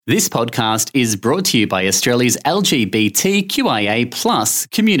This podcast is brought to you by Australia's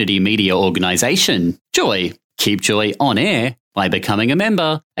LGBTQIA+ community media organisation, Joy. Keep Joy on air by becoming a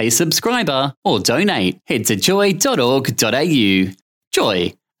member, a subscriber, or donate. Head to joy.org.au.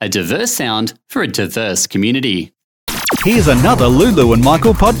 Joy, a diverse sound for a diverse community. Here's another Lulu and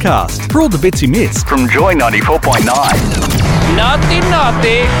Michael podcast for all the bits you missed from Joy 94.9.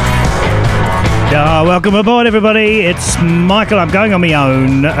 Naughty. Welcome aboard, everybody. It's Michael. I'm going on my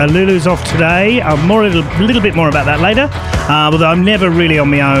own. Lulu's off today. A little bit more about that later. Although I'm never really on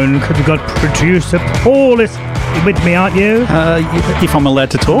my own because we've got producer Paul is with me, aren't you? If I'm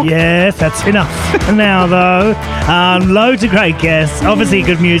allowed to talk. Yes, that's enough. Now, though, loads of great guests. Obviously,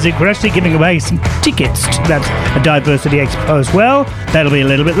 good music. We're actually giving away some tickets to that Diversity Expo as well. That'll be a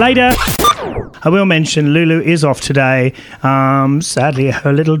little bit later. I will mention Lulu is off today. Sadly,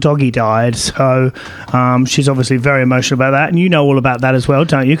 her little doggy died, so she's obviously very emotional about that. And you know all about that as well,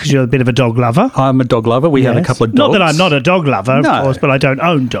 don't you? Because you're a bit of a dog lover. I'm a dog lover. We have a couple of dogs. Not that I'm not a dog lover, of course, but I don't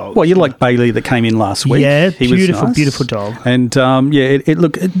own dogs. Well, you're like Bailey that came in last week. Yeah, he beautiful, was nice. Beautiful dog. And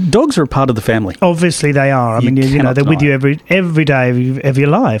look, dogs are a part of the family. Obviously, they are. I mean, you know, they're with you every day of your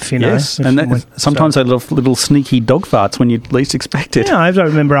life. You know. Yes, and sometimes they love little sneaky dog farts when you least expect it. Yeah, I don't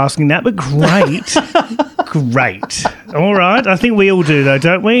remember asking that, but great. Great. All right. I think we all do, though,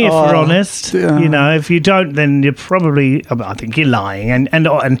 don't we? If we're honest. Yeah. You know, if you don't, then you're probably, I think you're lying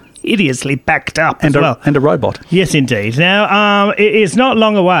and hideously backed up as well. And a robot. Yes, indeed. Now, it is not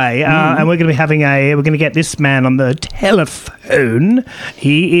long away, and we're going to be we're going to get this man on the telephone.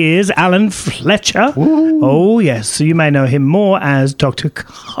 He is Alan Fletcher. Ooh. Oh, yes. So you may know him more as Dr.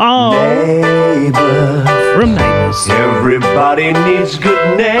 Carl from Neighbours. Everybody needs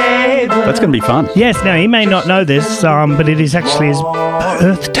good neighbors. That's going to be fun. Yes, now he may not know this, but it is actually his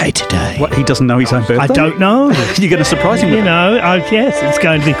birthday today. What, he doesn't know his own birthday? I don't know. You're going to surprise him with You know, yes, it's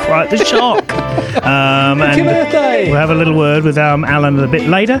going to be quite the shock. It's your birthday. We'll have a little word with Alan a bit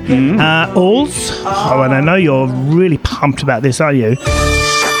later. And I know you're really pumped about this, aren't you?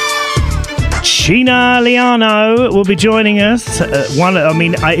 Gina Liano will be joining us.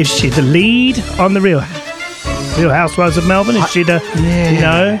 Is she the lead on the Real Housewives of Melbourne? Is she the, you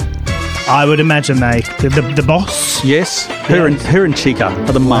know? I would imagine the boss. Yes, her and Chica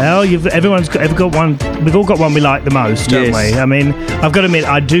are the mums. Well, everyone's got one. We've all got one we like the most, don't we? I mean, I've got to admit,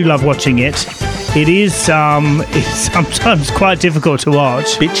 I do love watching it. It is it's sometimes quite difficult to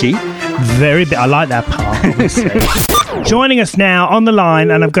watch. Bitchy. I like that part, obviously. Joining us now on the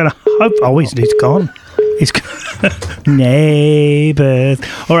line, and I'm going to hope... Oh, he's gone. He's Neighbours.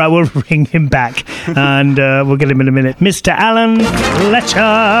 All right, we'll ring him back, and we'll get him in a minute. Mr. Alan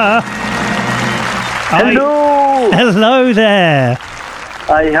Fletcher. Hello. Hello there.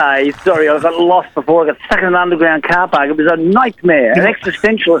 Hey. Sorry, I got lost before. I got stuck in an underground car park. It was a nightmare, an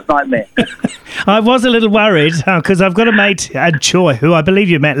existentialist nightmare. I was a little worried because I've got a mate at Joy who I believe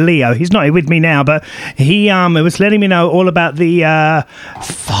you met, Leo. He's not here with me now, but he was letting me know all about the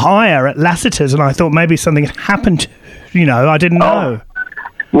fire at Lassiter's, and I thought maybe something had happened. You know, I didn't know.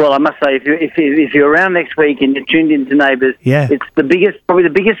 Well, I must say, if you're around next week and you're tuned into Neighbours, it's probably the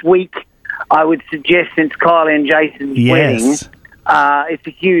biggest week I would suggest since Kylie and Jason's wedding. It's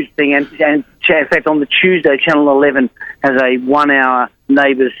a huge thing, and in fact, on the Tuesday, Channel 11 has a 1-hour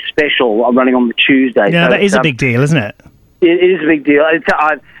Neighbours special running on the Tuesday. Yeah, so that is a big deal, isn't it? It is a big deal.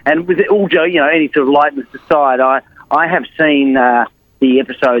 And with all, any sort of lightness aside, I have seen the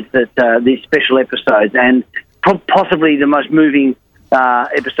episodes these special episodes, and possibly the most moving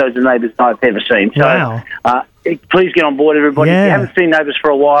episodes of Neighbours I've ever seen. So, wow. Please get on board, everybody. Yeah. If you haven't seen Neighbours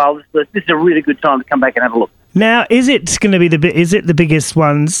for a while, this is a really good time to come back and have a look. Now, is it going to be the biggest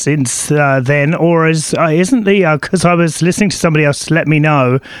one since then, or isn't because I was listening to somebody else let me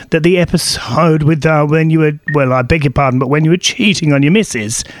know that the episode with when you were, well, I beg your pardon, but when you were cheating on your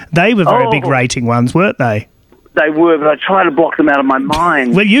missus, they were very big rating ones, weren't they? They were, but I try to block them out of my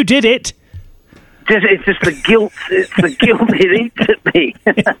mind. Well, you did it. It's just the guilt. It's the guilt that eats at me.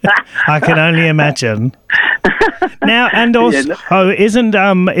 I can only imagine. Now, and also, isn't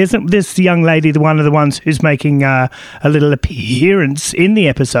this young lady one of the ones who's making a little appearance in the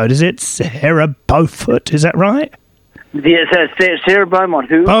episode? Is it Sarah Beaufort? Is that right? Yes, Sarah Beaumont.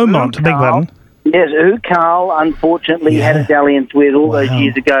 Beaumont, a big one. Yes, who Carl unfortunately had a dalliance with all those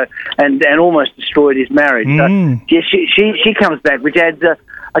years ago, and almost destroyed his marriage. So, yes, she comes back, which adds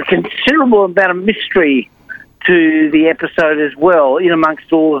a considerable amount of mystery to the episode as well. In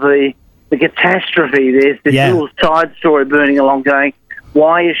amongst all of the catastrophe, there's this little side story burning along, going,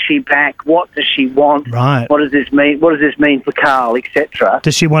 why is she back? What does she want? Right. What does this mean? What does this mean for Carl, etc.?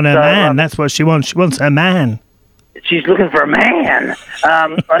 Does she want a man? That's what she wants. She wants a man. she's looking for a man.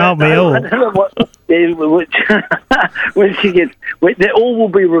 Aren't we all? I don't know what. When she gets, all will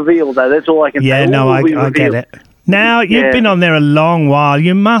be revealed, though. That's all I can say. Yeah, no, I get it. Now, you've been on there a long while.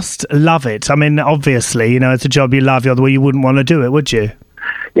 You must love it. I mean, obviously, it's a job you love. Otherwise, you wouldn't want to do it, would you?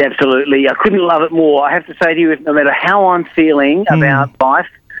 Yeah, absolutely. I couldn't love it more. I have to say to you, no matter how I'm feeling about life,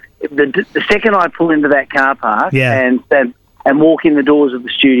 the second I pull into that car park and walk in the doors of the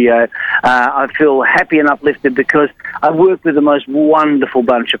studio, I feel happy and uplifted because I work with the most wonderful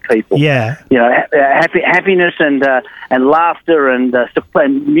bunch of people. Yeah. Happiness and laughter and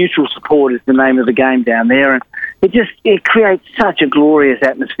mutual support is the name of the game down there. And it creates such a glorious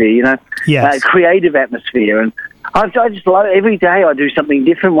atmosphere, Yes. Creative atmosphere. And I just love it. Every day I do something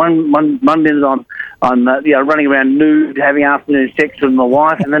different. One minute I'm running around nude, having afternoon sex with my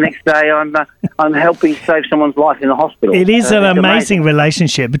wife, and the next day I'm helping save someone's life in the hospital. It is an amazing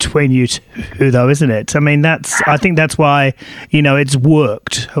relationship between you two, though, isn't it? I mean, I think that's why it's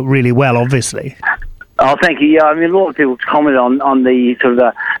worked really well, obviously. Oh, thank you. Yeah, I mean, a lot of people comment on the sort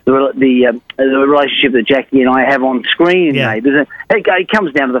of the relationship that Jackie and I have on screen. Yeah. It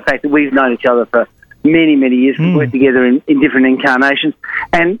comes down to the fact that we've known each other for many, many years. We've worked together in different incarnations,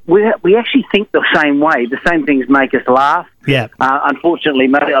 and we actually think the same way. The same things make us laugh. Yeah. Unfortunately,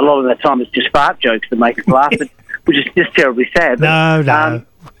 a lot of the time it's just fart jokes that make us laugh, which is just terribly sad. No.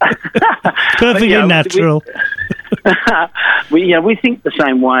 Perfectly natural. We think the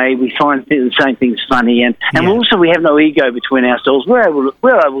same way. We find the same things funny, and also we have no ego between ourselves. We're able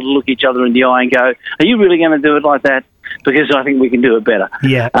to look each other in the eye and go, "Are you really going to do it like that?" Because I think we can do it better.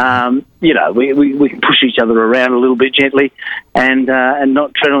 Yeah. We can push each other around a little bit gently, and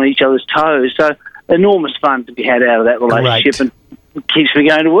not tread on each other's toes. So enormous fun to be had out of that relationship. Great. And keeps me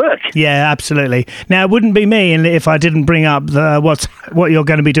going to work. Yeah, absolutely. Now, it wouldn't be me if I didn't bring up what you're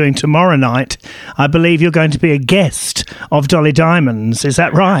going to be doing tomorrow night. I believe you're going to be a guest of Dolly Diamonds. Is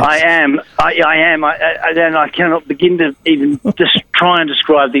that right? I am. I am. I cannot begin to even just try and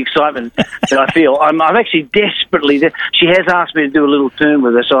describe the excitement that I feel. I'm actually desperately. She has asked me to do a little turn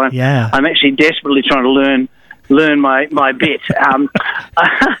with her, so I'm actually desperately trying to learn my bit. I'm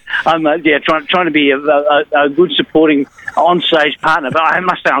trying to be a good supporting on-stage partner, but I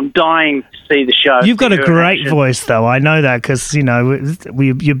must say I'm dying to see the show. You've got a great voice, though. I know that because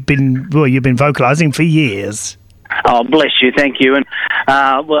you've been vocalising for years. Oh, bless you, thank you. And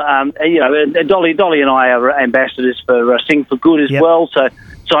Dolly and I are ambassadors for Sing for Good as well. So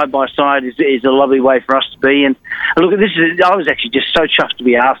side by side is a lovely way for us to be. And look, I was actually just so chuffed to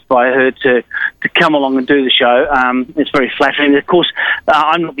be asked by her to come along and do the show. It's very flattering. Of course,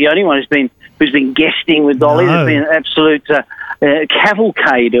 I'm not the only one who's been guesting with Dolly. No. There's been an absolute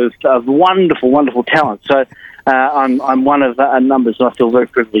cavalcade of wonderful, wonderful talent. So I'm one of numbers, and I feel very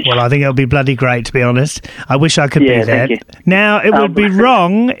privileged. Well, I think it'll be bloody great, to be honest. I wish I could be there. Thank you. Now, it would be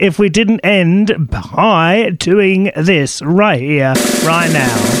wrong if we didn't end by doing this right here, right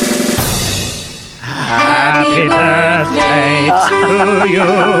now. Happy birthday to you.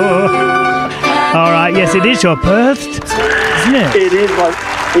 All right, yes, it is your birthday, isn't it?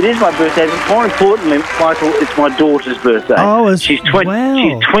 It is my birthday. But more importantly, Michael, it's my daughter's birthday. Oh, she's well.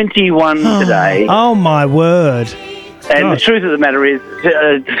 She's 21 today. Oh, my word. And Gosh. the truth of the matter is,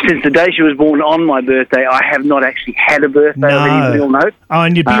 since the day she was born on my birthday, I have not actually had a birthday of any real note. Oh,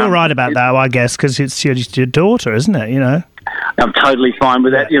 and you'd be all right about that, I guess, because it's your daughter, isn't it, I'm totally fine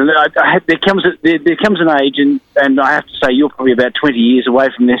with that. There comes an age, and I have to say, you're probably about 20 years away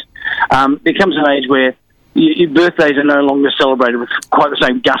from this. There comes an age where your birthdays are no longer celebrated with quite the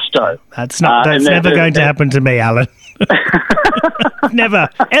same gusto. That's never going to happen to me, Alan. Never,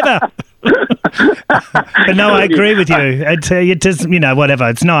 ever. But no, I agree with you. It does, whatever.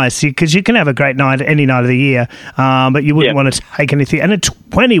 It's nice because you can have a great night any night of the year, but you wouldn't want to take anything. And at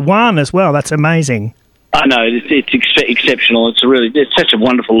 21 as well, that's amazing. I know, it's exceptional. It's such a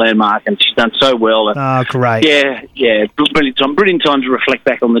wonderful landmark, and she's done so well. Oh, great. Yeah, brilliant time to reflect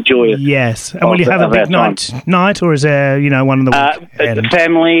back on the joy of. Yes, and will you have a big night, or is there, one of the the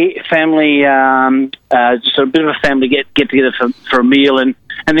family, just a bit of a family get together for a meal, and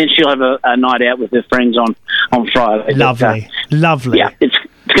then she'll have a night out with her friends on Friday. Lovely. Yeah, it's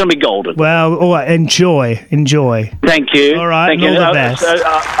going to be golden. Well, all right, enjoy. Thank you. All right, thank you. all the best.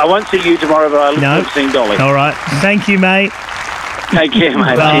 I won't see you tomorrow, but I look forward to seeing Dolly. All right, thank you, mate. Take care,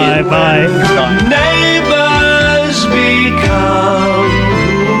 mate. Bye. Neighbors become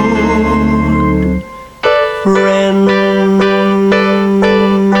friends.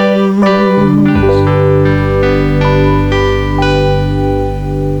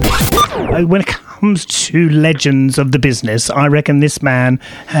 comes to legends of the business, I reckon this man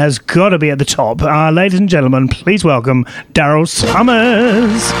has got to be at the top. Ladies and gentlemen, please welcome Daryl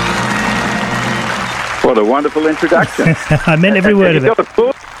Summers. What a wonderful introduction. I meant every word of it.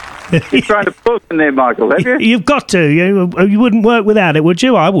 You're trying to pull in there, Michael, have you? You've got to. You wouldn't work without it, would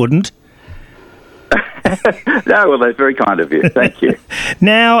you? I wouldn't. No, well, that's very kind of you. Thank you.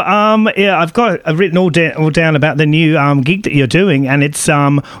 Now, I've written all down about the new gig that you're doing, and it's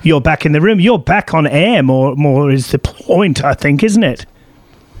you're back in the room. You're back on air. More is the point, I think, isn't it?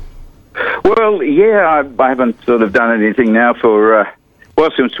 Well, yeah, I haven't sort of done anything now for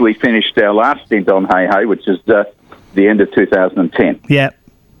since we finished our last stint on Hey Hey, which is the end of 2010. Yeah.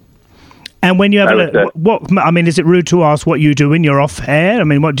 And when you have is it rude to ask what you do when you're off air? I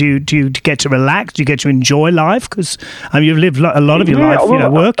mean, what do you get to relax? Do you get to enjoy life? Because you've lived a lot of your life,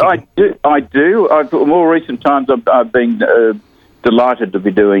 working. I do. More recent times, I've been delighted to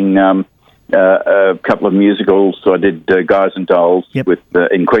be doing a couple of musicals. So I did Guys and Dolls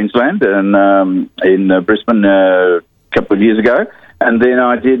in Queensland and in Brisbane a couple of years ago, and then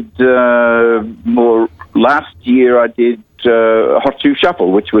I did last year. I did Hot Shoe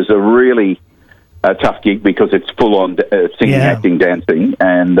Shuffle, which was a really tough gig because it's full on singing, acting, dancing,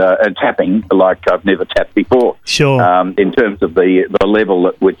 and tapping like I've never tapped before. Sure. In terms of the level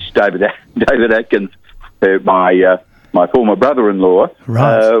at which David Atkins, my former brother-in-law,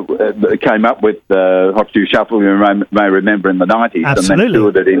 came up with Hot Shoe Shuffle. You may remember in the 90s, Absolutely. And then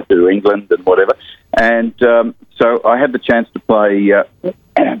toured it into England and whatever. And so I had the chance to play.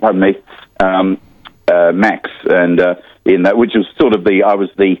 Pardon me. Max, and in that, which was sort of I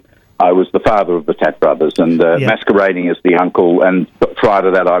was the father of the Tat brothers, and masquerading as the uncle, and prior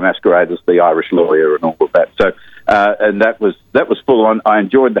to that, I masqueraded as the Irish lawyer and all of that. So, and that was full on. I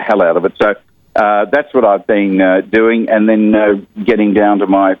enjoyed the hell out of it. So that's what I've been doing, and then getting down to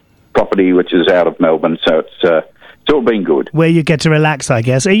my property, which is out of Melbourne. So it's all been good. Where you get to relax, I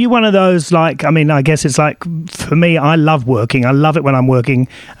guess. Are you one of those, I guess it's like, for me, I love working. I love it when I'm working,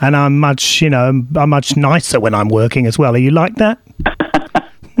 and I'm much nicer when I'm working as well. Are you like that?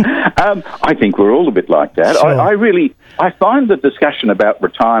 I think we're all a bit like that. Sure. I find the discussion about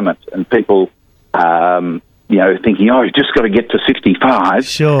retirement and people, thinking, you've just got to get to 65.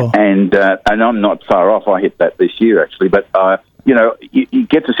 Sure. And I'm not far off. I hit that this year, actually, but... you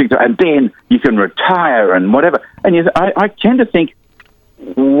get to 60, and then you can retire and whatever. And I tend to think,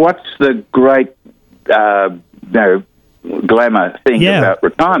 what's the great, glamour thing about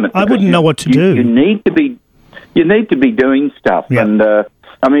retirement? I wouldn't know what to do. You need to be doing stuff. Yeah. And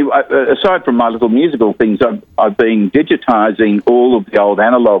aside from my little musical things, I've been digitising all of the old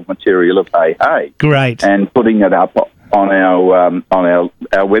analogue material of Hey Hey. Great. And putting it up on our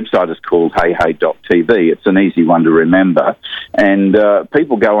website is called heyhey.tv. It's an easy one to remember, and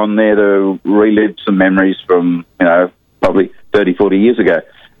people go on there to relive some memories from probably 30, 40 years ago.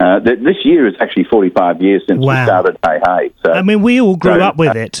 This year is actually 45 years since we started Hey Hey. So, I mean, we all grew up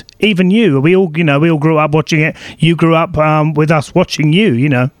with it. Even you, we all grew up watching it. You grew up with us watching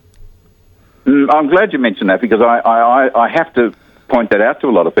you. I'm glad you mentioned that because I have to point that out to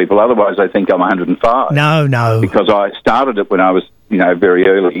a lot of people. Otherwise, they think I'm 105. No. Because I started it when I was, very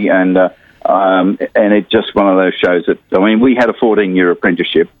early, and it's just one of those shows that, we had a 14-year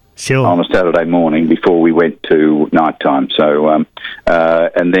apprenticeship on a Saturday morning before we went to nighttime. So,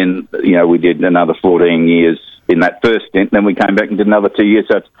 and then, we did another 14 years in that first stint, then we came back and did another 2 years.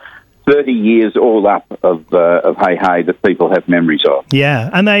 So it's 30 years all up of Hey Hey that people have memories of.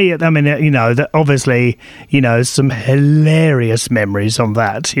 Yeah, and obviously, some hilarious memories on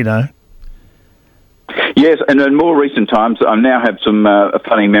that, Yes, and in more recent times, I now have some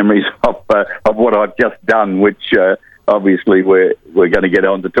funny memories of what I've just done, which obviously we're going to get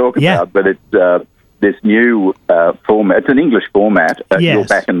on to talk about, but it's this new format. It's an English format. You're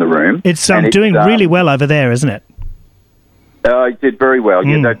back in the room. It's doing really well over there, isn't it? It did very well.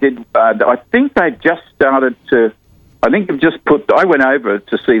 Yeah, they did. I think they just started to. I think they've just put. I went over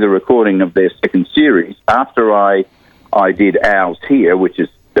to see the recording of their second series after I did ours here, which is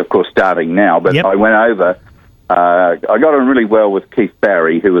of course starting now. But I went over. I got on really well with Keith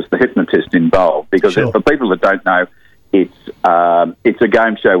Barry, who was the hypnotist involved, because for people that don't know, it's a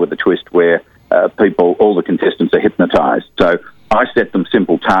game show with a twist where all the contestants are hypnotised. So I set them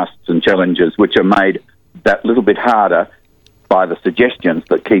simple tasks and challenges, which are made that little bit harder by the suggestions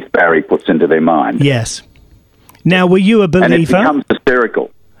that Keith Barry puts into their mind. Yes. Now, were you a believer? And it becomes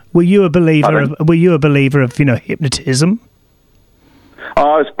hysterical. Were you a believer of hypnotism? I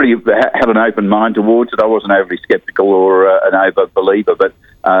was had an open mind towards it. I wasn't overly sceptical or an over believer, but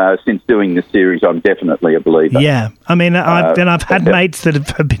since doing this series, I'm definitely a believer. Yeah, I mean, I've had mates that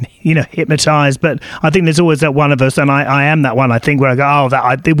have been, hypnotised, but I think there's always that one of us, and I am that one, I think, where I go,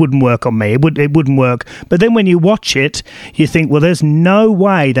 it wouldn't work on me. It wouldn't work. But then when you watch it, you think, well, there's no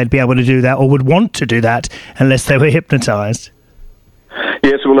way they'd be able to do that or would want to do that unless they were hypnotised.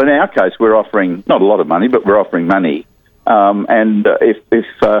 Yes, well, in our case, we're offering not a lot of money, but we're offering money. And if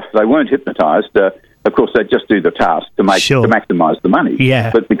they weren't hypnotised, of course, they just do the task to maximise the money.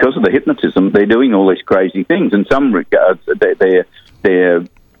 Yeah. But because of the hypnotism, they're doing all these crazy things. In some regards, they're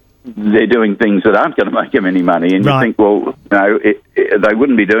doing things that aren't going to make them any money. And you think, well, they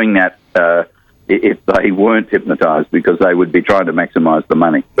wouldn't be doing that if they weren't hypnotised, because they would be trying to maximise the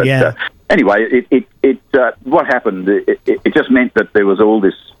money. But anyway, what happened? It just meant that there was all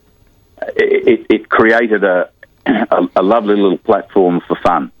this. It created a lovely little platform for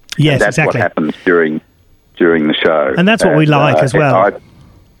fun. Yes, and that's exactly. what happens during the show. And that's what we like as well.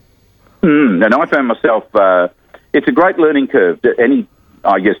 And I found myself, it's a great learning curve. Any,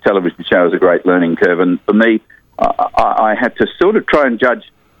 I guess, television show is a great learning curve. And for me, I had to sort of try and judge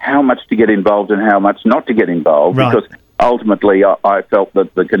how much to get involved and how much not to get involved. Right. Because ultimately I felt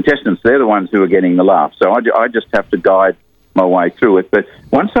that the contestants, they're the ones who are getting the laugh. So I just have to guide my way through it. But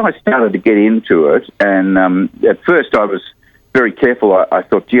once I started to get into it, and at first I was very careful. I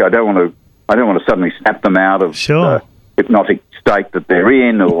thought, gee, I don't want to suddenly snap them out of the hypnotic state that they're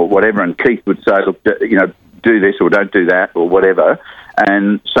in, or whatever. And Keith would say, look, do this or don't do that, or whatever.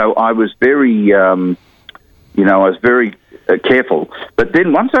 And so I was very, careful. But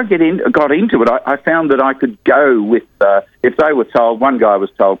then once I got into it, I found that I could go with if they were told. One guy was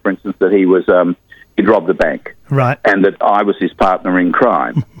told, for instance, that he was he'd robbed the bank, right, and that I was his partner in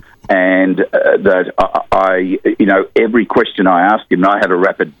crime. And that I every question I asked him, and I had a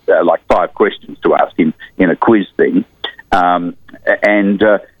rapid, 5 questions to ask him in a quiz thing, and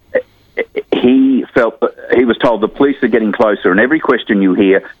he felt that he was told the police are getting closer, and every question you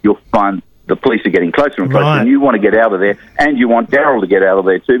hear, you'll find the police are getting closer and closer, and you want to get out of there, and you want Daryl to get out of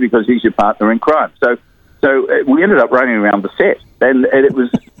there too, because he's your partner in crime. So we ended up running around the set, and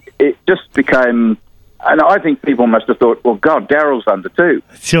it just became. And I think people must have thought, well, God, Daryl's under too.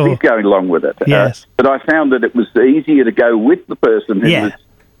 Sure. He's going along with it. Yes. But I found that it was easier to go with the person who was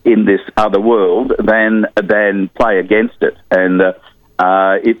in this other world than play against it. And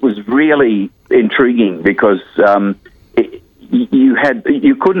it was really intriguing because you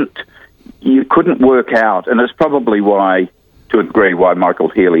couldn't work out, and it's probably why, to a degree, why Michael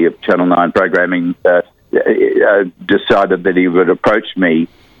Healy of Channel 9 Programming decided that he would approach me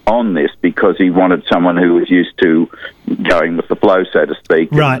on this, because he wanted someone who was used to going with the flow, so to speak.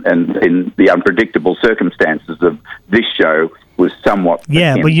 Right. And in the unpredictable circumstances of this show was somewhat...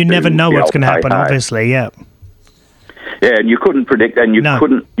 Yeah, well, you never know what's going to happen, obviously, Yeah, and you couldn't predict, and you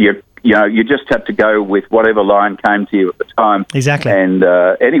couldn't... You just had to go with whatever line came to you at the time. Exactly. And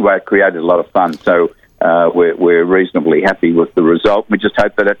anyway, it created a lot of fun. So we're reasonably happy with the result. We just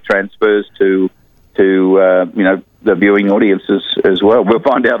hope that it transfers to the viewing audiences as well. We'll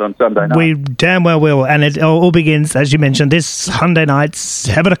find out on Sunday night. We damn well will. And it all begins, as you mentioned, this Sunday night,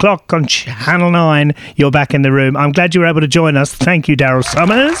 7 o'clock on Channel 9. You're back in the room. I'm glad you were able to join us. Thank you, Daryl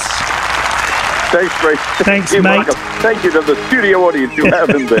Summers. Thanks, Reece. Thanks, mate. Michael. Thank you to the studio audience you have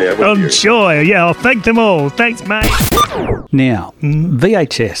in there. On joy. Yeah, I'll thank them all. Thanks, mate. Now,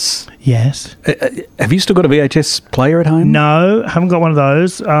 VHS. Yes. Have you still got a VHS player at home? No, haven't got one of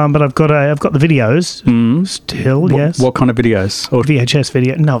those. But I've got the videos. Still, yes. What kind of videos? Or VHS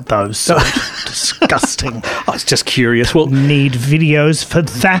video? Not those. So disgusting. I was just curious. Well, need videos for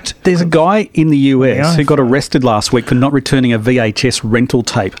that. There's a guy in the US who got arrested last week for not returning a VHS rental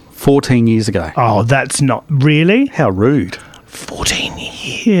tape 14 years ago. Oh, that's not really? How rude. 14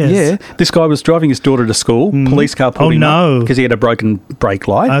 years. Yeah. This guy was driving his daughter to school. Police car pulled him up because he had a broken brake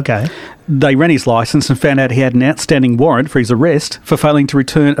light. Okay. They ran his licence and found out he had an outstanding warrant for his arrest for failing to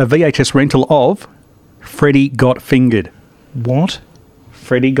return a VHS rental of Freddy Got Fingered. What?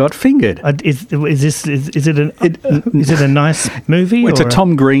 Freddy Got Fingered. Is it a nice movie? It's a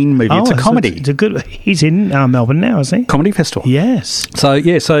Tom Green movie. It's a comedy. It's a good. He's in Melbourne now, isn't he? Comedy Festival. Yes. So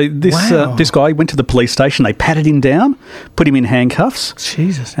this guy went to the police station. They patted him down, put him in handcuffs.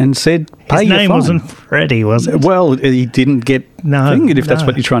 Jesus. And said, "Pay your fine." His name wasn't Freddy, was it? Well, he didn't get fingered. If that's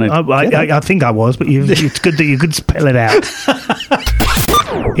what you're trying to. I think I was, but it's good that you could spell it out.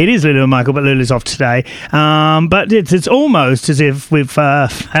 It is Lulu and Michael, but Lulu's off today. But it's almost as if we've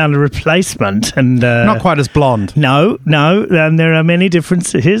found a replacement, and not quite as blonde. No. There are many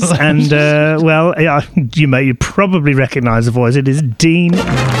differences, and you probably recognise the voice. It is Dean.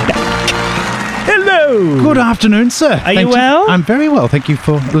 Hello. Hello. Good afternoon, sir. Are you well? I'm very well. Thank you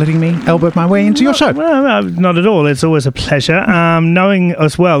for letting me elbow my way into your show. Well, not at all. It's always a pleasure. Knowing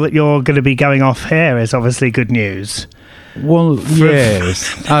as well that you're going to be going off air is obviously good news. Well,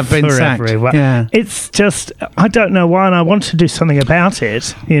 yes. I've been sacked. Everyone. Yeah. It's just, I don't know why, and I want to do something about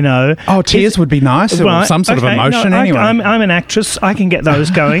it, Oh, tears would be nice, or some sort of emotion anyway. I'm an actress. I can get those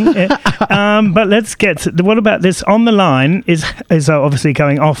going. But let's get to, what about this? On the Line is obviously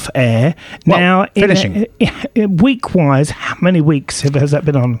going off air. Well, now, finishing. Week-wise, how many weeks has that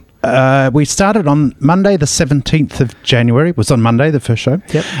been on? We started on Monday, the 17th of January. It was on Monday, the first show.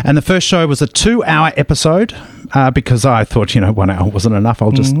 Yep. And the first show was a 2-hour episode because I thought, 1 hour wasn't enough.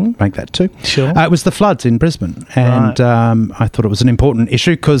 I'll just make that 2. Sure. It was the floods in Brisbane. And I thought it was an important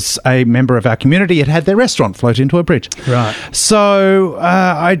issue because a member of our community had their restaurant float into a bridge. Right. So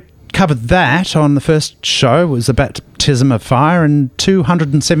I covered that on the first show. It was a baptism of fire, and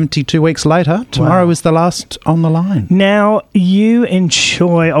 272 weeks later, tomorrow is the last On the Line. Now, you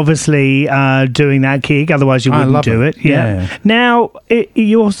enjoy, obviously, doing that gig, otherwise you wouldn't do it. Yeah. Now,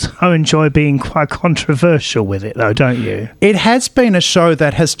 you also enjoy being quite controversial with it, though, don't you? It has been a show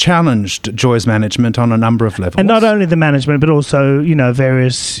that has challenged Joy's management on a number of levels. And not only the management, but also,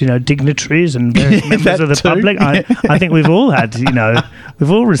 various, dignitaries and various members of the public. I think we've all had,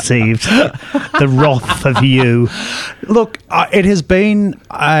 we've all received the wrath of you. Look, it has been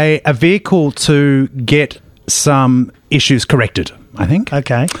a vehicle to get some issues corrected, I think.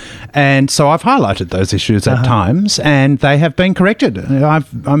 Okay. And so I've highlighted those issues at times, and they have been corrected.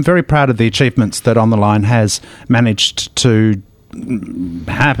 I'm very proud of the achievements that On the Line has managed to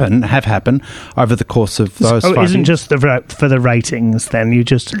have happen over the course of those 5 years. Isn't just for the ratings then? You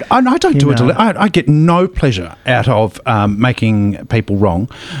just... I don't do it. I get no pleasure out of making people wrong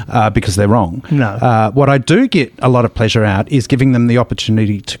because they're wrong. No. What I do get a lot of pleasure out is giving them the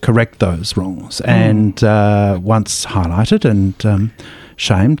opportunity to correct those wrongs. And once highlighted and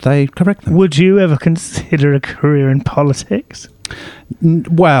shamed, they correct them. Would you ever consider a career in politics?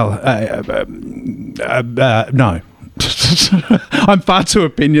 Well, no. I'm far too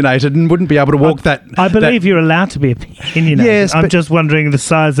opinionated and wouldn't be able to walk that. I believe you're allowed to be opinionated. Yes, I'm just wondering the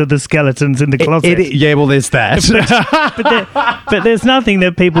size of the skeletons in the closet. Well, there's that. but there's nothing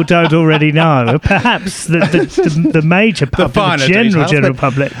that people don't already know. Perhaps the major public, the general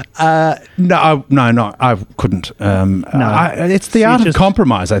public. No, I couldn't. It's the art of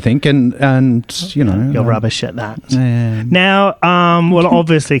compromise, I think, and you're rubbish at that. Yeah. Now, well,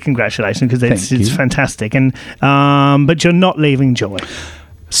 obviously, congratulations because it's fantastic, and but you're not leaving Joy.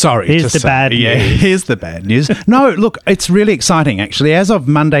 Sorry. Here's the bad news. Yeah, here's the bad news. No, look, it's really exciting, actually. As of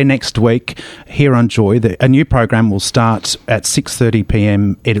Monday next week, here on Joy, a new program will start at 6:30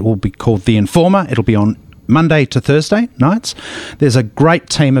 p.m. It will be called The Informer. It'll be on Monday to Thursday nights. There's a great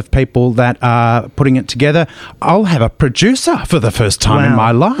team of people that are putting it together. I'll have a producer for the first time in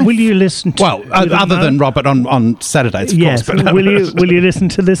my life. Will you listen to... Well, other than Robert on Saturdays, of course. But will you listen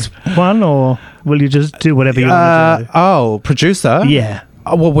to this one, or will you just do whatever you want to do? Oh, producer? Yeah.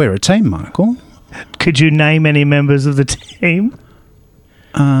 Oh, well, we're a team, Michael. Could you name any members of the team?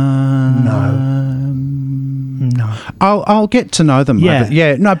 No. I'll get to know them.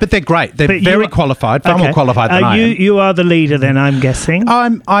 Yeah. No, but they're great. They're very qualified, far more qualified than I am. You are the leader then, I'm guessing.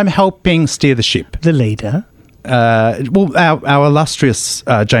 I'm helping steer the ship. The leader? Well, our illustrious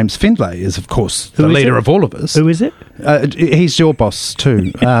James Findlay is, of course, the leader of all of us. Who is it? He's your boss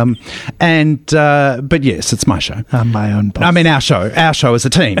too. But yes, it's my show. I'm my own boss. I mean, our show as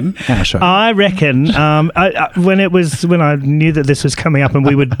a team. Our show. I reckon when I knew that this was coming up and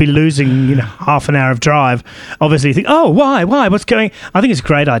we would be losing half an hour of drive, obviously you think, oh, why? What's going? I think it's a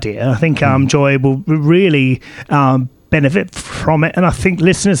great idea. I think Joy will really benefit from it, and I think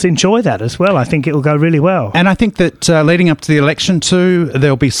listeners enjoy that as well. I think it will go really well. And I think that leading up to the election too,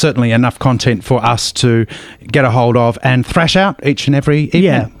 there'll be certainly enough content for us to get a hold of and thrash out each and every evening.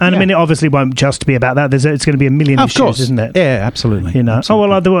 Yeah, and I mean, it obviously won't just be about that. It's going to be a million issues, course. Isn't it? Yeah, absolutely. Absolutely. Oh,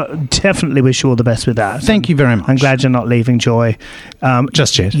 well, I definitely wish you all the best with that. Thank you very much. I'm glad you're not leaving Joy.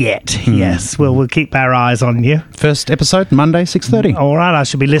 Just yet. Yes. Well, we'll keep our eyes on you. First episode, Monday, 6:30. All right, I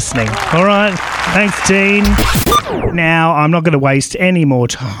should be listening. All right. Thanks, Dean. Now, I'm not going to waste any more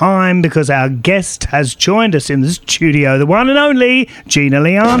time because our guest has joined us in the studio, the one and only Gina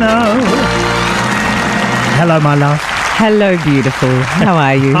Liano. Hello, my love. Hello, beautiful. How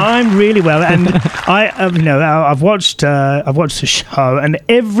are you? I'm really well, and I've watched the show, and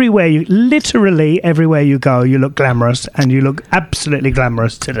literally everywhere you go, you look glamorous, and you look absolutely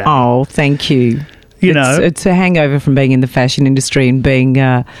glamorous today. Oh, thank you. You know, it's a hangover from being in the fashion industry and being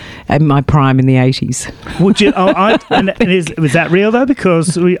at my prime in the 80s. Would you? Was that real though?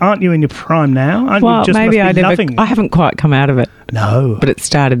 Because aren't you in your prime now? Well, maybe I haven't quite come out of it. No, but it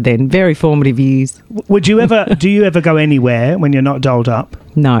started then. Very formative years. Would you ever? Do you ever go anywhere when you're not dolled up?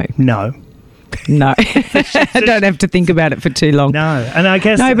 No. No. I don't have to think about it for too long. No, and I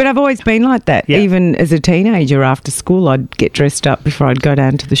guess... No, but I've always been like that. Yeah. Even as a teenager after school, I'd get dressed up before I'd go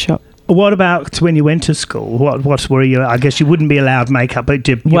down to the shop. What about when you went to school? What were you... I guess you wouldn't be allowed makeup, but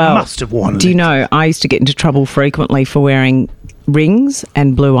you must have worn it. Do you know, I used to get into trouble frequently for wearing rings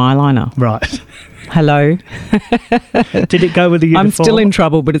and blue eyeliner. Right. Hello. Did it go with the uniform? I'm still in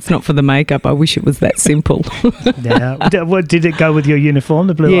trouble, but it's not for the makeup. I wish it was that simple. Yeah. Did it go with your uniform,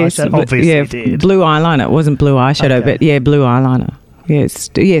 the blue eyeshadow? Obviously it did. Blue eyeliner. It wasn't blue eyeshadow, but yeah, blue eyeliner. Yes,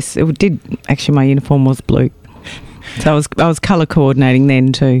 it did. Actually, my uniform was blue. So I was colour coordinating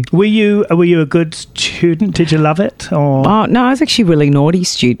then too. Were you a good student? Did you love it? Or? Oh, no, I was actually a really naughty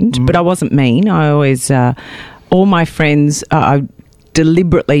student, but I wasn't mean. I always, all my friends, I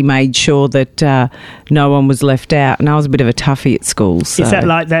deliberately made sure that no one was left out, and I was a bit of a toughie at school. So. Is that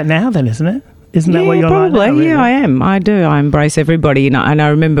like that now then, isn't it? Isn't that what you're probably, like now? Really? Yeah, I am. I do. I embrace everybody. And I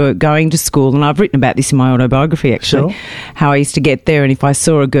remember going to school, and I've written about this in my autobiography, actually, how I used to get there, and if I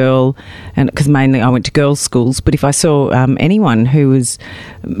saw a girl, and because mainly I went to girls' schools, but if I saw anyone who was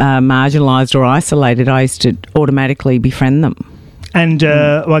marginalised or isolated, I used to automatically befriend them. And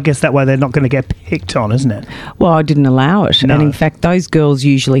I guess that way they're not going to get picked on, isn't it? Well, I didn't allow it. No. And in fact, those girls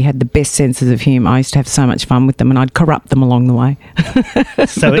usually had the best senses of humour. I used to have so much fun with them, and I'd corrupt them along the way.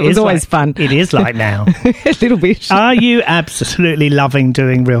 So it was always fun. It is like now. A little bit. Are you absolutely loving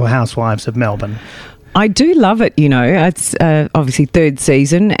doing Real Housewives of Melbourne? I do love it, you know. It's obviously third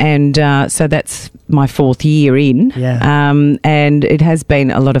season, and so that's my fourth year in. Yeah. And it has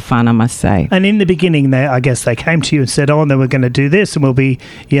been a lot of fun, I must say. And in the beginning, I guess they came to you and said, "Oh, and then we're going to do this, and we'll be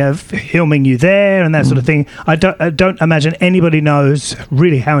filming you there and that sort of thing." I don't imagine anybody knows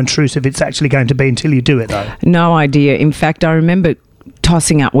really how intrusive it's actually going to be until you do it, though. No idea. In fact, I remember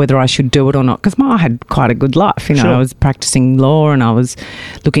tossing up whether I should do it or not, because I had quite a good life, you know. Sure. I was practicing law and I was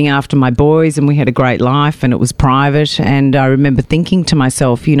looking after my boys, and we had a great life, and it was private. And I remember thinking to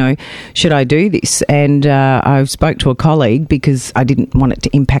myself, you know, should I do this? And I spoke to a colleague because I didn't want it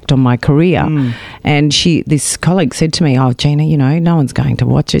to impact on my career. And this colleague said to me, "Oh, Gina, you know, no one's going to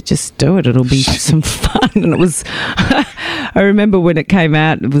watch it. Just do it. It'll be some fun." And it was... I remember when it came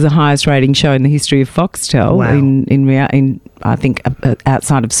out, it was the highest rating show in the history of Foxtel. Wow. in I think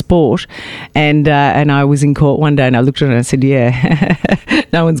outside of sport, and I was in court one day and I looked at it and I said, "Yeah,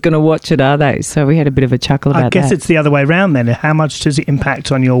 no one's going to watch it, are they?" So we had a bit of a chuckle about that. I guess it's the other way around then. How much does it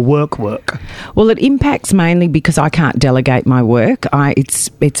impact on your work? Well, it impacts mainly because I can't delegate my work.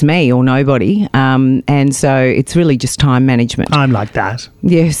 It's me or nobody, and so it's really just time management. I'm like that.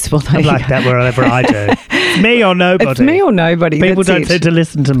 Yes, well, I'm like that wherever I do. It's me or nobody. It's me or nobody. People don't tend to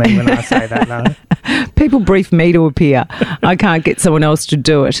listen to me when I say that, no. People brief me to appear. I can't get someone else to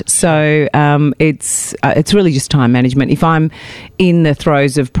do it. So it's really just time management. If I'm in the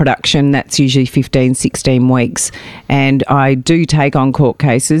throes of production, that's usually 15, 16 weeks. And I do take on court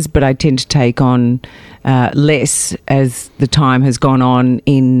cases, but I tend to take on less as the time has gone on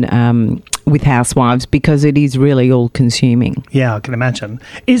in with Housewives, because it is really all-consuming. Yeah, I can imagine.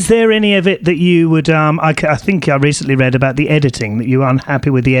 Is there any of it that you would... I think I recently read about the editing, that you were unhappy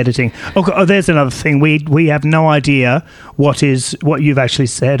with the editing. Oh, there's another thing. We have no idea what you've actually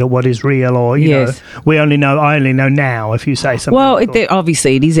said or what is real, or, you know, I only know now if you say something. Well,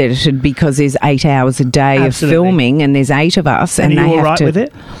 obviously it is edited because there's 8 hours a day of filming, and there's 8 of us. And are you all right with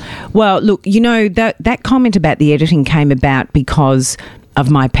it? Well, look, you know, that comment about the editing came about because of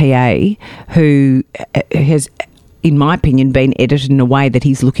my PA, who has, in my opinion, been edited in a way that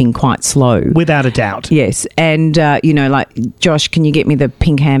he's looking quite slow. Without a doubt. Yes. And, you know, like, "Josh, can you get me the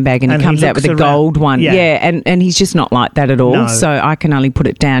pink handbag?" And he comes out with a gold one. Yeah. And he's just not like that at all. No. So I can only put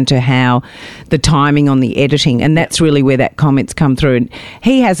it down to how the timing on the editing, and that's really where that comment's come through. And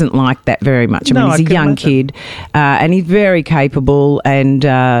he hasn't liked that very much. I mean, he's a young kid, and he's very capable, and,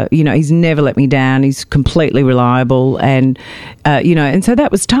 you know, he's never let me down. He's completely reliable, and, you know, and so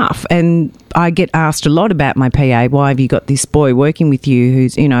that was tough. And I get asked a lot about my PA. "Why have you got this boy working with you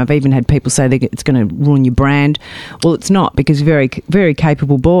who's," you know, I've even had people say that it's going to ruin your brand. Well, it's not, because very, very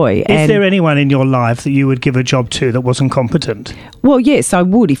capable boy. Is there anyone in your life that you would give a job to that wasn't competent? Well, yes, I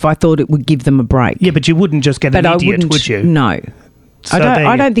would if I thought it would give them a break. Yeah, but you wouldn't just get an idiot, would you? No. So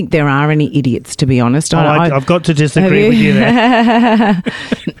I don't think there are any idiots, to be honest. I've got to disagree with you there.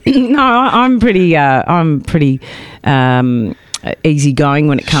 No, I'm pretty easygoing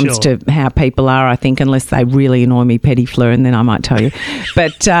when it comes to how people are, I think, unless they really annoy me, petty fleur, and then I might tell you.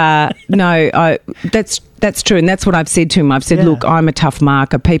 But no, that's true, and that's what I've said to him. I've said, look, I'm a tough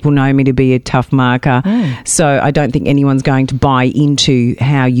marker. People know me to be a tough marker, so I don't think anyone's going to buy into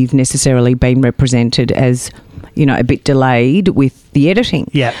how you've necessarily been represented as, you know, a bit delayed with the editing.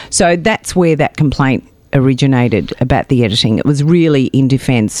 Yeah. So that's where that complaint originated about the editing. It was really in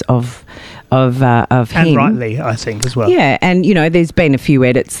defence of him. And rightly, I think, as well. Yeah, and, you know, there's been a few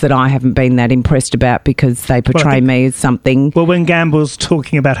edits that I haven't been that impressed about because they portray me as something. Well, when Gamble's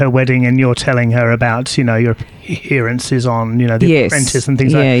talking about her wedding and you're telling her about, you know, your appearances on, you know, The Apprentice and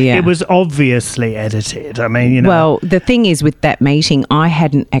things like that, it was obviously edited. I mean, you know. Well, the thing is with that meeting, I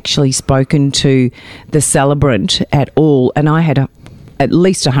hadn't actually spoken to the celebrant at all, and I had at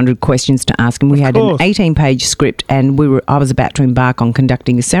least 100 questions to ask him. We had an 18-page script, and I was about to embark on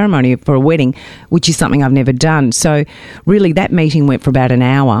conducting a ceremony for a wedding, which is something I've never done. So really that meeting went for about an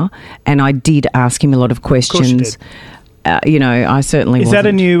hour, and I did ask him a lot of questions. You know, I certainly Is that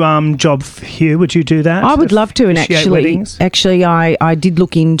a new job for you? Would you do that? I would love to, and actually I did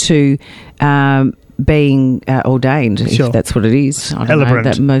look into being ordained, if that's what it is. I don't know,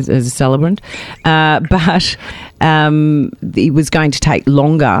 that as a celebrant. But it was going to take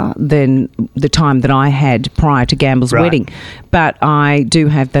longer than the time that I had prior to Gamble's wedding. But I do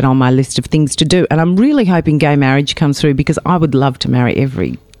have that on my list of things to do. And I'm really hoping gay marriage comes through because I would love to marry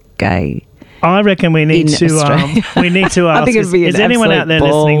every gay. I reckon we need to ask. I think is anyone out there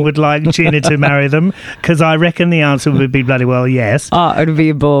listening would like Gina to marry them? Because I reckon the answer would be bloody well yes. Oh, it would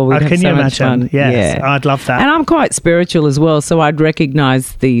be a ball. We'd have can so you much imagine? Fun. Yes, I'd love that. And I'm quite spiritual as well, so I'd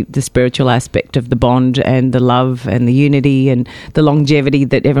recognise the spiritual aspect of the bond and the love and the unity and the longevity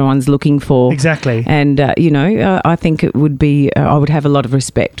that everyone's looking for. Exactly. And you know, I think it would be. I would have a lot of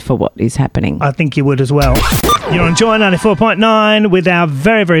respect for what is happening. I think you would as well. You're on Joy 94.9 with our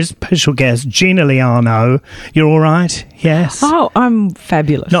very, very special guest, Gina Liano. You're all right? Yes. Oh, I'm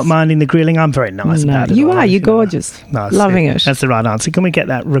fabulous. Not minding the grilling? I'm very nice about it. You are. You're gorgeous. Loving it. That's the right answer. Can we get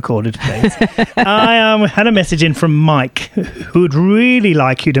that recorded, please? I had a message in from Mike, who would really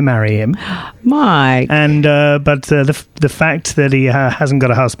like you to marry him. Mike. And but the fact that he hasn't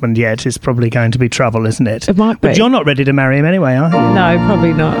got a husband yet is probably going to be trouble, isn't it? It might be. But you're not ready to marry him anyway, are you? No,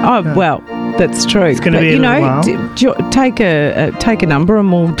 probably not. Oh, well, that's true. It's going to be a little while. Take a number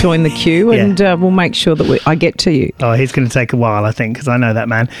and we'll join the queue and we'll make sure that I get to you. Oh, he's going to take a while, I think, because I know that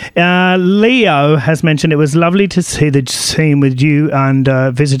man. Leo has mentioned it was lovely to see the scene with you and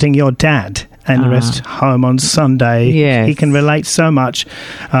visiting your dad and the rest home on Sunday. Yes. He can relate so much,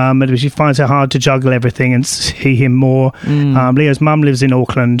 but she finds it hard to juggle everything and see him more. Leo's mum lives in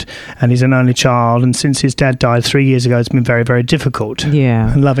Auckland and he's an only child, and since his dad died 3 years ago, it's been very, very difficult.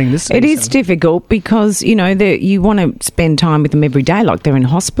 Yeah. I'm loving this season. It is difficult because, you know, you want to spend time with them every day, like they're in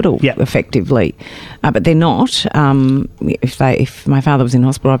hospital, effectively. But they're not. If my father was in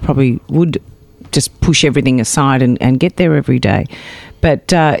hospital, I probably would just push everything aside and get there every day.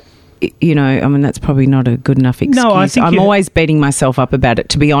 But you know, I mean, that's probably not a good enough excuse. No, I think I'm always beating myself up about it,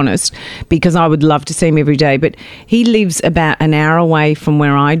 to be honest, because I would love to see him every day. But he lives about an hour away from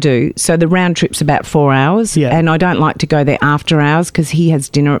where I do, so the round trip's about 4 hours. Yeah. And I don't like to go there after hours because he has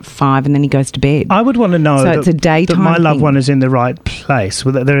dinner at 5 and then he goes to bed. I would want to know it's a daytime that my loved thing. One is in the right place,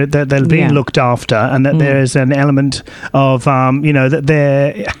 that they're being looked after, and that there is an element of, you know, that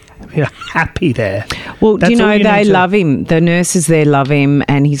they're happy there. Well, do you know, they love him. The nurses there love him,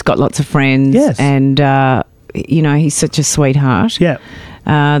 and he's got lots of friends. Yes. And, you know, he's such a sweetheart. Yeah.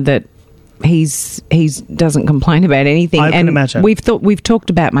 That he doesn't complain about anything. I can imagine. We've talked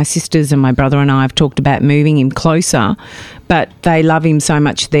about, my sisters and my brother and I have talked about moving him closer, but they love him so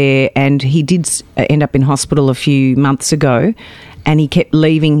much there, and he did end up in hospital a few months ago, and he kept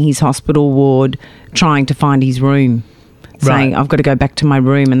leaving his hospital ward trying to find his room. Saying, I've got to go back to my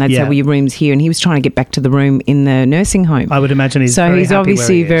room, and they'd say, well, your room's here. And he was trying to get back to the room in the nursing home. I would imagine he's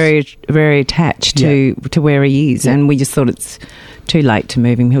obviously very, very attached to where he is. Yeah. And we just thought it's too late to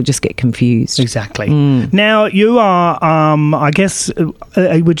move him. He'll just get confused. Exactly. Now, you are, I guess,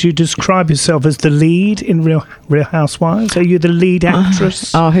 would you describe yourself as the lead in Real Housewives? Are you the lead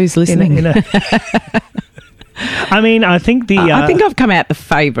actress? Who's listening? I mean, I think I think I've come out the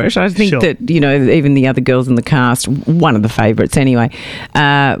favourite. I think that, you know, even the other girls in the cast, one of the favourites anyway,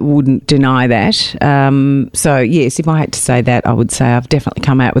 wouldn't deny that. So, yes, if I had to say that, I would say I've definitely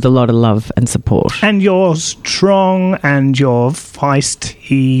come out with a lot of love and support. And you're strong and you're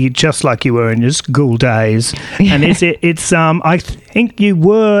feisty, just like you were in your school days. And I think you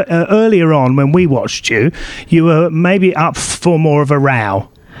were, earlier on when we watched you were maybe up for more of a row.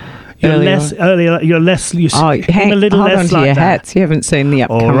 You're less earlier. You're less. You seem a little hold less on to like your that. hats. You haven't seen the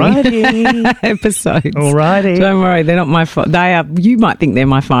upcoming episodes. Alrighty. Don't worry, they're not my. They are. You might think they're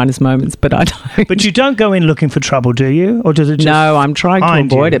my finest moments, but I don't. But you don't go in looking for trouble, do you? Or does it just No, I'm trying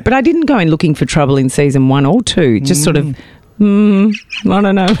to avoid it. But I didn't go in looking for trouble in season 1 or 2. Just sort of. I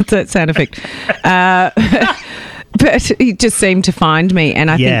don't know. What's that sound effect? But he just seemed to find me,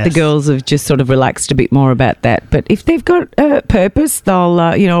 and I think the girls have just sort of relaxed a bit more about that. But if they've got a purpose, they'll,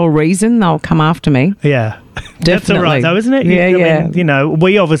 a reason, they'll come after me. Yeah. Definitely. That's all right, though, isn't it? Yeah, I mean,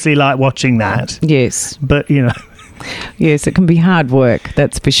 we obviously like watching that. Yes. But, Yes, it can be hard work,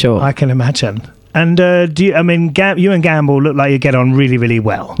 that's for sure. I can imagine. And you and Gamble look like you get on really, really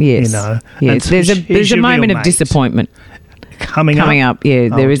well. Yes. Yes. There's a moment of disappointment. Coming up,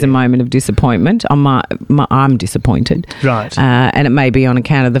 there is a moment of disappointment. I'm disappointed, right? And it may be on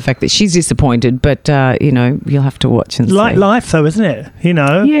account of the fact that she's disappointed, but you'll have to watch and see. Like life, though, isn't it?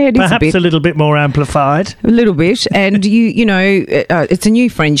 It perhaps is a little bit more amplified. A little bit, and it's a new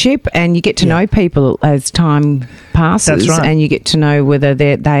friendship, and you get to know people as time passes, That's right. and you get to know whether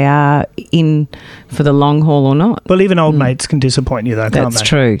they are in for the long haul or not. Well, even old mates can disappoint you, though, can't they? That's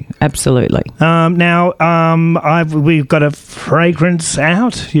true, absolutely. We've got a fragrance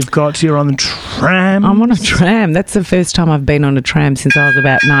out. You're on the tram. I'm on a tram. That's the first time I've been on a tram since I was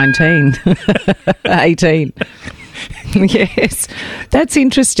about 18. Yes, that's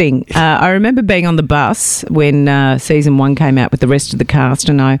interesting. I remember being on the bus when season 1 came out with the rest of the cast,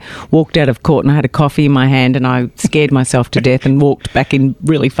 and I walked out of court and I had a coffee in my hand and I scared myself to death and walked back in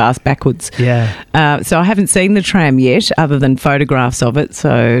really fast backwards. Yeah. So I haven't seen the tram yet, other than photographs of it.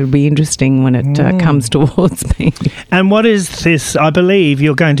 So it'll be interesting when it comes towards me. And what is this? I believe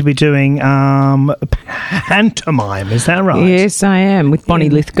you're going to be doing pantomime. Is that right? Yes, I am, with Bonnie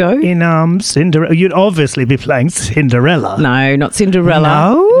Lithgow in Cinderella. You'd obviously be playing Cinderella. No, not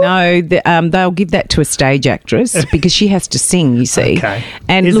Cinderella. No, they'll give that to a stage actress because she has to sing, you see. Okay.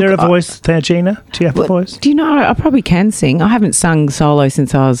 And is there a voice there, Gina? Do you have a voice? Do you know, I probably can sing. I haven't sung solo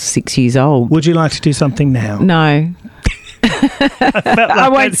since I was 6 years old. Would you like to do something now? No. I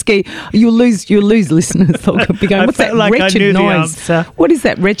won't ski. You'll lose listeners. They'll be going, what's that wretched noise? What is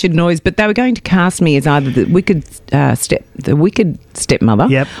that wretched noise? But they were going to cast me as either the wicked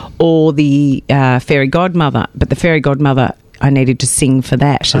stepmother, or the fairy godmother. But the fairy godmother, I needed to sing for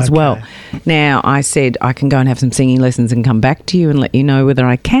that as well. Now I said I can go and have some singing lessons and come back to you and let you know whether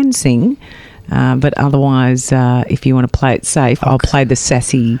I can sing. But otherwise, if you want to play it safe, I'll play the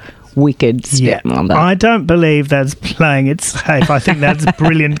sassy wicked stepmother. I don't believe that's playing it safe. I think that's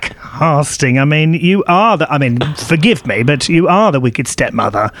brilliant casting. I mean, forgive me, but you are the wicked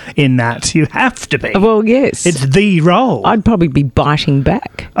stepmother in that. You have to be. Well, yes. It's the role. I'd probably be biting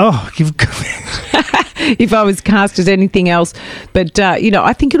back. Oh, you've if I was cast as anything else. But,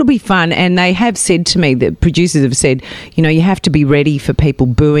 I think it'll be fun. And they have said to me, the producers have said, you have to be ready for people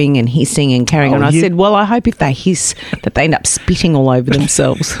booing and hissing and carrying on. I said, well, I hope if they hiss that they end up spitting all over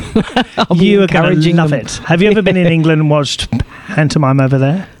themselves. You are going to love it. Have you ever been in England and watched pantomime over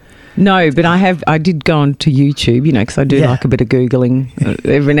there? No, but I did go on to YouTube, because I do like a bit of Googling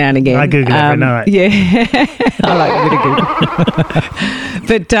every now and again. I Google every night. Yeah, I like a bit of Google.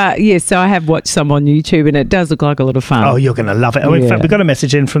 But, so I have watched some on YouTube, and it does look like a lot of fun. Oh, you're going to love it. In fact, we got a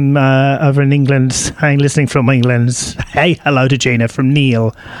message in from over in England, listening from England. Hey, hello to Gina from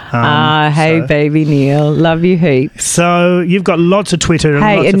Neil. Hey, baby Neil. Love you heaps. So you've got lots of Twitter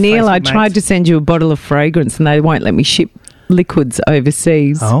and lots of Neil, Facebook I tried to send you a bottle of fragrance, and they won't let me ship liquids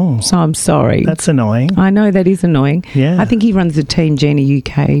overseas. Oh. So I'm sorry. That's annoying. I know, that is annoying. Yeah. I think he runs the Team Gina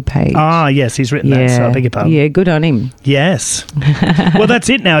UK page. Ah, yes, he's written that, so I beg your pardon. Yeah, good on him. Yes. Well, that's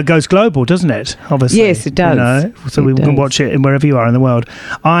it now. It goes global, doesn't it? Obviously. Yes, it does. So we can watch it wherever you are in the world.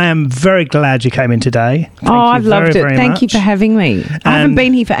 I am very glad you came in today. I've loved it. Thank you for having me. I haven't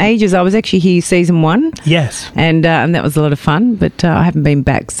been here for ages. I was actually here season 1. Yes. And that was a lot of fun, but I haven't been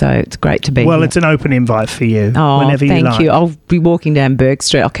back, so it's great to be here. Well, it's an open invite for you whenever you like. Thank you. I'll be walking down Burke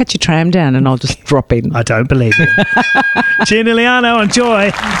Street. I'll catch a tram down and I'll just drop in. I don't believe you. Gina Liano,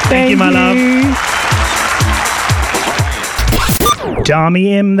 enjoy. Thank you, my love.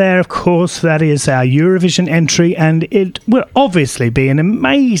 Dami M there, of course. That is our Eurovision entry, and it will obviously be an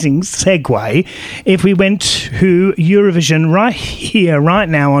amazing segue if we went to Eurovision right here, right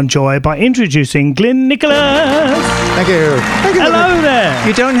now on Joy by introducing Glynn Nicholas. Thank you. Hello there.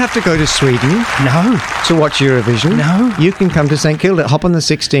 You don't have to go to Sweden. No. To watch Eurovision. No. You can come to St Kilda, hop on the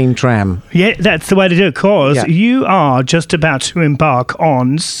 16 tram. Yeah, that's the way to do it, because you are just about to embark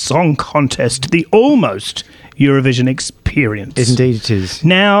on Song Contest, the almost Eurovision experience. Indeed it is.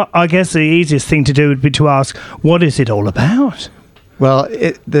 Now, I guess the easiest thing to do would be to ask, what is it all about? Well,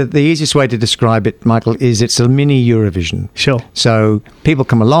 the easiest way to describe it, Michael, is it's a mini Eurovision. Sure. So people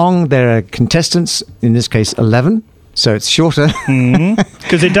come along. There are contestants, in this case 11. So it's shorter.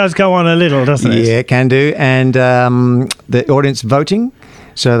 Because it does go on a little, doesn't it? Yeah, it can do. And the audience voting.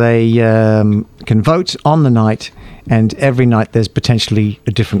 So they can vote on the night, and every night there's potentially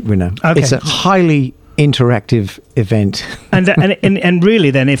a different winner. Okay. It's a highly interactive event. and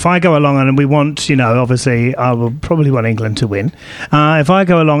really then, if I go along and we want, obviously I will probably want England to win. If I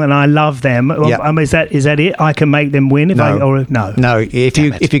go along and I love them, is that it? I can make them win? No. If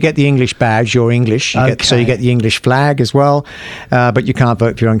you get the English badge, you're English. You get the English flag as well, but you can't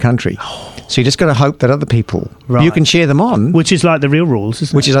vote for your own country. So you just got to hope that other people, you can cheer them on. Which is like the real rules,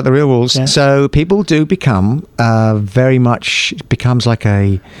 isn't it? Which is like the real rules. Yeah. So people do become becomes like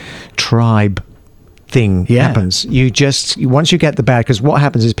a tribe thing happens. Once you get the badge, because what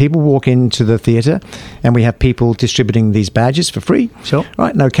happens is people walk into the theatre and we have people distributing these badges for free. Sure.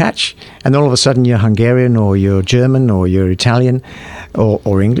 Right, no catch. And then all of a sudden you're Hungarian or you're German or you're Italian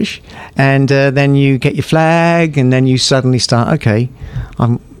or English. And then you get your flag and then you suddenly start, okay,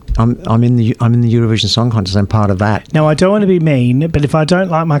 I'm in the Eurovision Song Contest. I'm part of that. Now, I don't want to be mean, but if I don't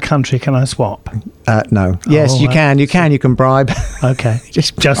like my country, can I swap? No. Yes, you can. You can bribe. Okay.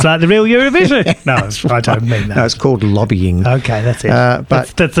 Just like the real Eurovision. No, I don't mean that. No, it's called lobbying. Okay, that's it.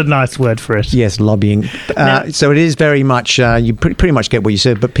 But that's a nice word for it. Yes, lobbying. So it is very much. You pretty much get what you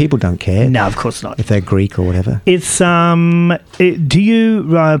said, but people don't care. No, of course not. If they're Greek or whatever. It's do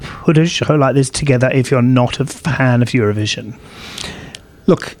you put a show like this together if you're not a fan of Eurovision?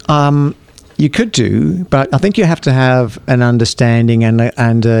 Look, you could do, but I think you have to have an understanding and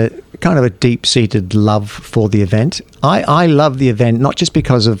kind of a deep-seated love for the event. I love the event, not just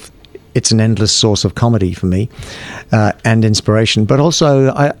because of it's an endless source of comedy for me and inspiration, but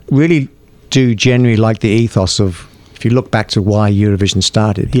also I really do genuinely like the ethos of, if you look back to why Eurovision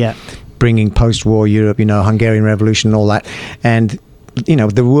started, bringing post-war Europe, Hungarian Revolution and all that, and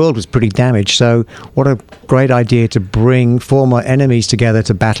the world was pretty damaged. So what a great idea to bring former enemies together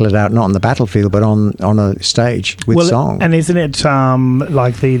to battle it out, not on the battlefield, but on a stage with song. And isn't it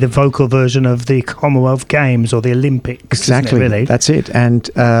like the vocal version of the Commonwealth Games or the Olympics? Exactly. Isn't it, really? That's it. And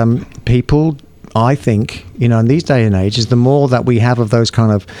people, I think, in these day and ages, the more that we have of those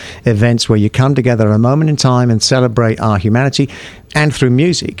kind of events where you come together at a moment in time and celebrate our humanity and through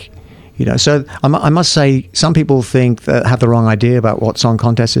music. So I must say, some people have the wrong idea about what Song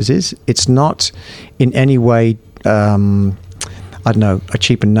Contest is. It's not in any way, a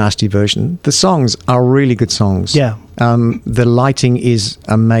cheap and nasty version. The songs are really good songs. Yeah. The lighting is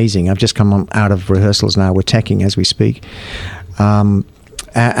amazing. I've just come out of rehearsals now. We're teching as we speak. And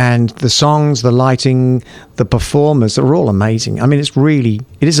the songs, the lighting, the performers, they're all amazing. I mean, it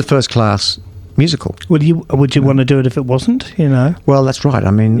is a first-class musical. Would you want to do it if it wasn't? Well, that's right.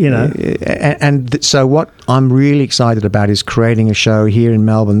 I mean, so what I'm really excited about is creating a show here in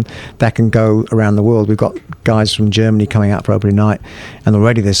Melbourne that can go around the world. We've got guys from Germany coming out for opening night, and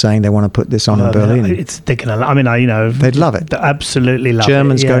already they're saying they want to put this on in Berlin. They'd love it. They absolutely love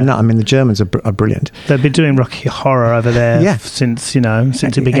Germans it. go nuts. I mean, the Germans are brilliant. They've been doing Rocky Horror over there since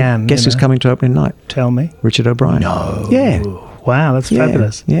it began. Guess who's coming to opening night? Tell me. Richard O'Brien. No. Yeah. Wow, that's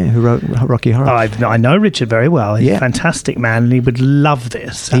fabulous. Yeah, who wrote Rocky Horror. I know Richard very well. He's a fantastic man, and he would love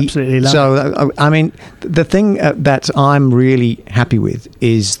this. Absolutely love it. So, I mean, the thing that I'm really happy with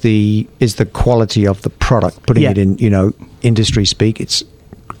is the quality of the product, putting it in, industry speak. It's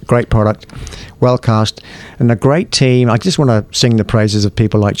great product, well cast, and a great team. I just want to sing the praises of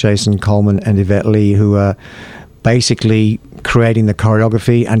people like Jason Coleman and Yvette Lee, who are basically creating the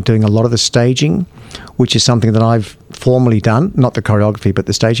choreography and doing a lot of the staging, which is something that I've formally done, not the choreography, but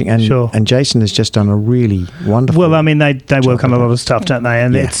the staging. And and Jason has just done a really wonderful. Well, I mean, they work on a lot of stuff, don't they?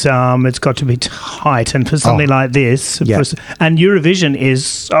 And it's got to be tight. And for something like this, and Eurovision is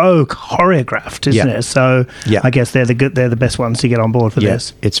so choreographed, isn't it? So I guess they're the best ones to get on board for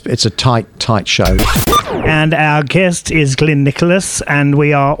this. It's a tight show. And our guest is Glynn Nicholas, and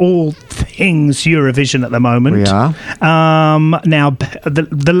we are all things Eurovision at the moment. We are. Now,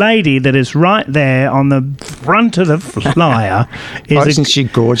 the lady that is right there on the front of the flyer isn't she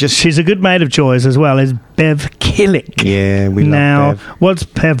gorgeous? She's a good mate of Joy's as well. Is Bev Killick? Yeah, we love Bev. What's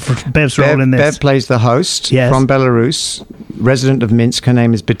Bev's role in this? Bev plays the host from Belarus, resident of Minsk. Her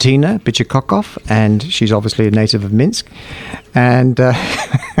name is Bettina Bichikokov, and she's obviously a native of Minsk. And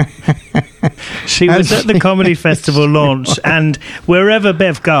She was at the Comedy Festival launch, and wherever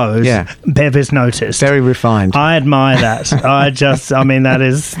Bev goes, Bev is noticed. Very refined. I admire that. That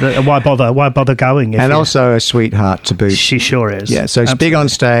is, why bother? Why bother going? And also a sweetheart to boot. She sure is. Yeah, so she's big on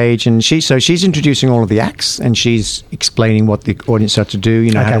stage, and she's introducing all of the acts, and she's explaining what the audience have to do,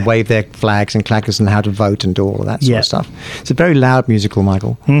 how to wave their flags and clackers and how to vote and do all of that sort of stuff. It's a very loud musical,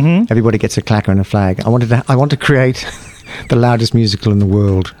 Michael. Mm-hmm. Everybody gets a clacker and a flag. I want to create the loudest musical in the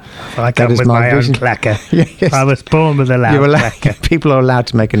world. I come with my own clacker. Yes. I was born with a loud clacker. People are allowed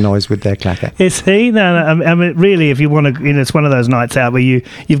to make a noise with their clacker. Is he? No, I mean, really, if you want to, it's one of those nights out where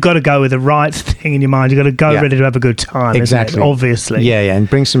you've got to go with the right thing in your mind. You've got to go ready to have a good time. Exactly. Isn't it? Obviously. Yeah, and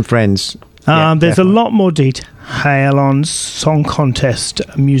bring some friends. There's definitely a lot more detail on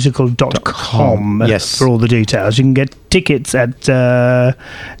songcontestmusical.com for all the details. You can get tickets at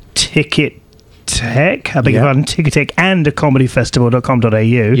Ticketek, Ticketek and comedyfestival.com.au.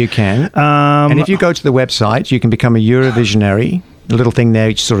 You can. And if you go to the website, you can become a Eurovisionary. A little thing there,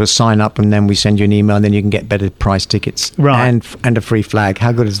 you sort of sign up and then we send you an email and then you can get better price tickets. Right. And a free flag.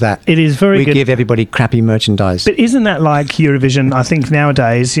 How good is that? It is very good. We give everybody crappy merchandise. But isn't that like Eurovision? I think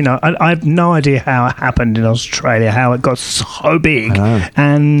nowadays, I have no idea how it happened in Australia, how it got so big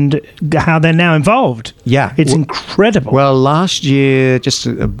and how they're now involved. Yeah. It's incredible. Well, last year, just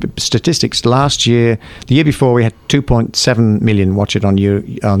statistics, last year, the year before we had 2.7 million watch it on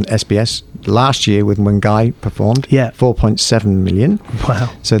SBS. Last year, when Guy performed, 4.7 million.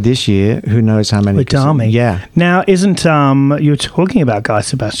 Wow. So this year, who knows how many? With Dami. Yeah. Now, isn't you were talking about Guy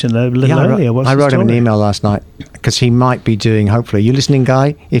Sebastian a little earlier? I wrote him an email last night because he might be doing, hopefully. You listening,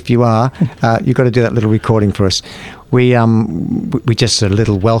 Guy? If you are, you've got to do that little recording for us. We just a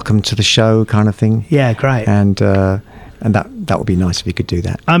little welcome to the show kind of thing. Yeah, great. And that would be nice if you could do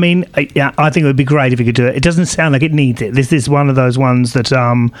that. I mean, I think it would be great if you could do it. It doesn't sound like it needs it. This is one of those ones that,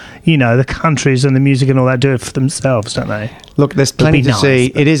 the countries and the music and all that do it for themselves, don't they? Look, there's plenty to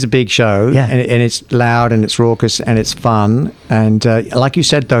see. It is a big show, and it's loud and it's raucous and it's fun. And like you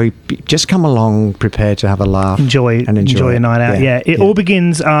said, though, just come along prepared to have a laugh. Enjoy a night out. Yeah. It all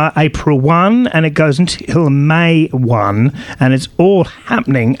begins April 1 and it goes until May 1, and it's all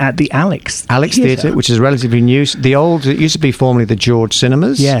happening at the Alex Theatre, which is relatively new. It used to be formerly the George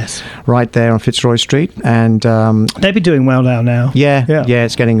Cinemas. Yes. Right there on Fitzroy Street. And they've been doing well now. Yeah,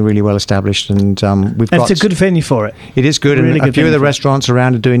 it's getting really well established. And it's a good venue for it. It is good. Really, and a few of the restaurants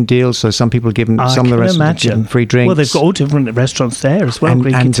around are doing deals, so some people give them, some of the restaurants give them free drinks. Well, they've got all different restaurants there as well.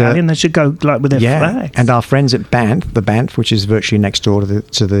 Greek, Italian, they should go like with their flags. And our friends at the Banff, which is virtually next door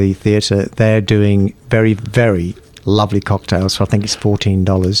to the theatre, they're doing very, very lovely cocktails. So I think it's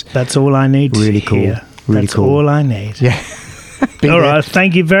 $14. That's all I need. Really cool. Hear. Really That's cool. all I need. Yeah. All right.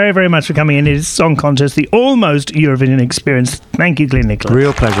 Thank you very, very much for coming in. It is Song Contest, the almost Eurovision experience. Thank you, Glynn Nicholas.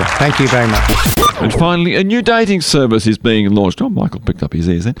 Real pleasure. Thank you very much. And finally, a new dating service is being launched. Oh, Michael picked up his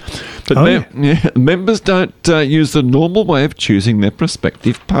ears then. But members don't use the normal way of choosing their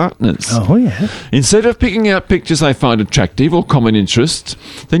prospective partners. Oh, yeah. Instead of picking out pictures they find attractive or common interests,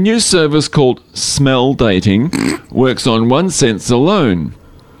 the new service called Smell Dating works on one sense alone.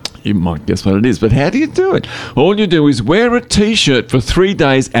 You might guess what it is, but how do you do it? All you do is wear a T-shirt for 3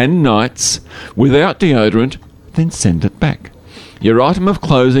 days and nights without deodorant, then send it back. Your item of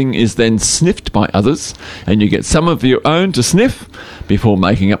clothing is then sniffed by others, and you get some of your own to sniff before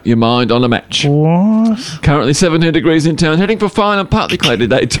making up your mind on a match. What? Currently 17 degrees in town, heading for fine and partly cloudy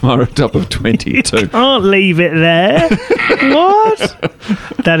day tomorrow, top of 22. You can't leave it there. What?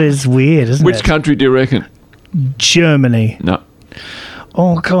 That is weird, isn't it? Which country do you reckon? Germany. No.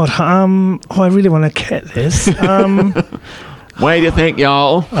 Oh, God. I really want to get this. Where do you think,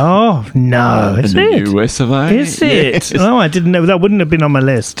 y'all? Oh, no. Is it? US of A? Is it? Yes. No, I didn't know. That wouldn't have been on my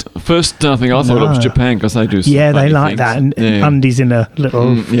list. First thing I thought it was Japan, because they do some they like things. that. And undies in a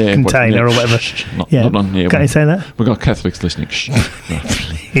little container or whatever. Not on here. Can't you say that? We've got Catholics listening.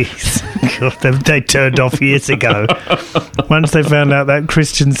 Please. God, they turned off years ago. Once they found out that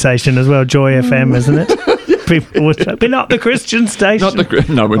Christian station as well, Joy FM, isn't it? People would say, but not the Christian station.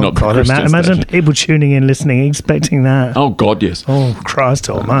 No, we're not God, the Christian imagine station. people tuning in, listening, expecting that. Oh, God, yes. Oh, Christ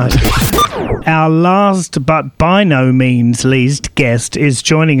almighty. Our last but by no means least guest is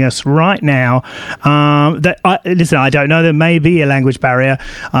joining us right now. Listen, I don't know, there may be a language barrier,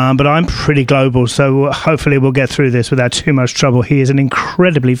 but I'm pretty global, so hopefully we'll get through this without too much trouble. He is an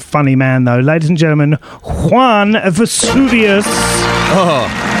incredibly funny man, though. Ladies and gentlemen, Juan Vesuvius. Oh.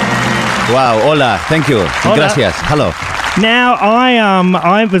 Wow, hola, thank you. Hola. Gracias. Hello. Now,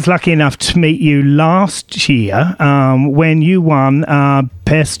 I was lucky enough to meet you last year when you won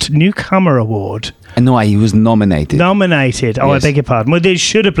Best Newcomer Award. No, he was nominated. Nominated. Oh, Yes. I beg your pardon. Well, they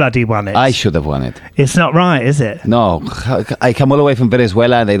should have bloody won it. I should have won it. It's not right, is it? No, I come all the way from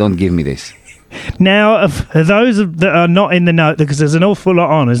Venezuela. They don't give me this. Now, for those that are not in the know, because there's an awful lot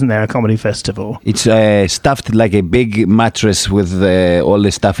on, isn't there, a comedy festival? It's stuffed like a big mattress with all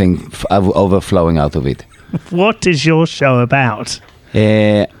the stuffing overflowing out of it. What is your show about?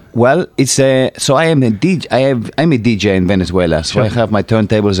 Well, it's so I am a DJ. I'm a DJ in Venezuela, so Sure. I have my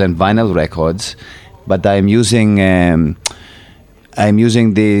turntables and vinyl records, but I'm using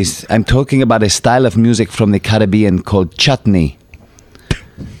this. I'm talking about a style of music from the Caribbean called chutney,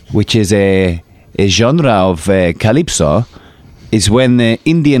 which is a genre of calypso. It's when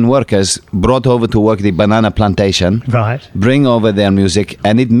Indian workers brought over to work the banana plantation, Right. bring over their music,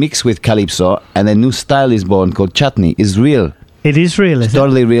 and it mixed with calypso, and a new style is born called chutney. It's real. It is real, It's isn't it?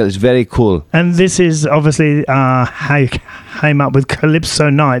 totally real. It's very cool. And this is obviously how you came up with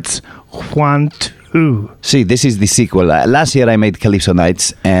Calypso Nights Juan 2. See, this is the sequel. Last year I made Calypso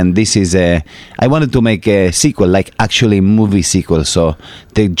Nights, and this is I wanted to make a sequel, like actually movie sequel. So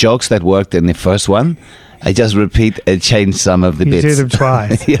the jokes that worked in the first one, I just repeat and change some of the You bits. do them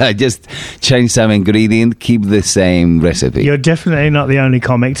twice. Yeah, I just change some ingredient, keep the same recipe. You're definitely not the only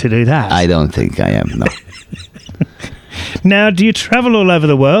comic to do that. I don't think I am, no. Now, do you travel all over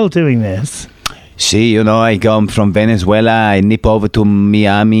the world doing this? See, I come from Venezuela, I nip over to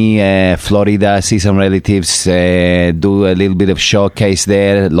Miami, Florida, see some relatives, do a little bit of showcase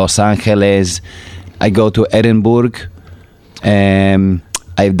there, Los Angeles. I go to Edinburgh.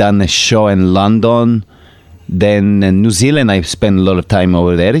 I've done a show in London. Then New Zealand, I've spent a lot of time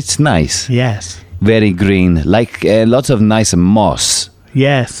over there. It's nice. Yes. Very green, like lots of nice moss.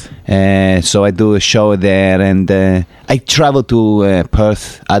 Yes. So I do a show there, and I travel to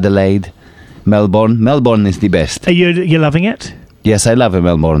Perth, Adelaide, Melbourne. Melbourne is the best. Are you loving it? Yes, I love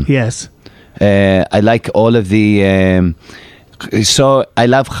Melbourne. Yes. I like all of the... so I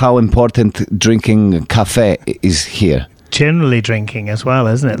love how important drinking cafe is here. Generally drinking as well,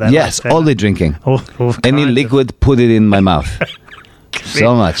 isn't it? That Yes, all the drinking. all Any kinds liquid, put it in my mouth.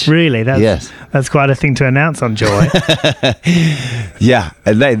 So much. Really? Yes. That's quite a thing to announce on Joy. Yeah,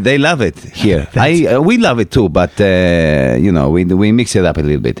 and they love it here. We love it too, but we mix it up a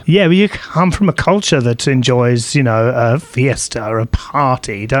little bit. Yeah, but you come from a culture that enjoys, a fiesta or a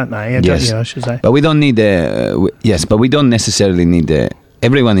party, don't they? Yes. Don't you, I should say. But we don't need but we don't necessarily need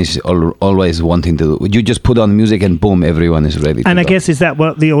everyone is always wanting to do. You just put on music and boom, everyone is ready. And I go. guess, is that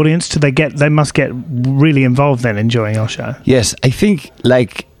what the audience, they must get really involved then enjoying your show? Yes, I think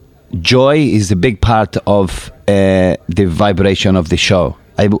like joy is a big part of the vibration of the show.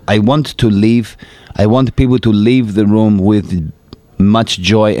 I want people to leave the room with much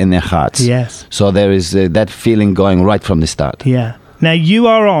joy in their hearts. Yes. So there is that feeling going right from the start. Yeah. Now, you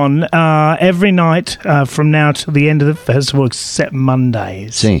are on every night from now till the end of the festival, except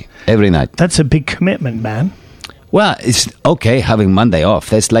Mondays. See, every night. That's a big commitment, man. Well, it's okay having Monday off.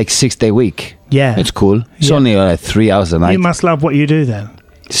 That's like 6-day week. Yeah. It's cool. It's Yeah. only 3 hours a night. You must love what you do then.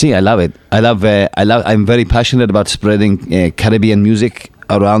 See, I love it. I'm very passionate about spreading Caribbean music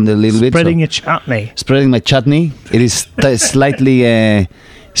around a little bit. Spreading your chutney. Spreading my chutney. It is slightly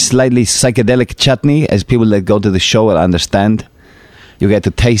psychedelic chutney, as people that go to the show will understand. You get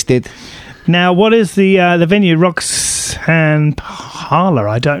to taste it. Now, what is the venue? Roxanne Parlor.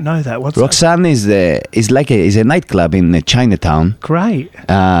 I don't know that. What's Roxanne is a nightclub in Chinatown. Great.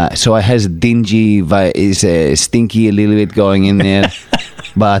 So it has dingy, is stinky a little bit going in there.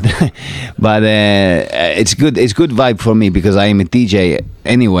 But it's good. It's good vibe for me because I am a DJ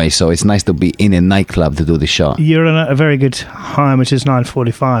anyway. So it's nice to be in a nightclub to do the show. You're on a very good time, which is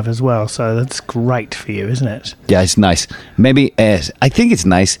 9:45 as well. So that's great for you, isn't it? Yeah, it's nice. Maybe I think it's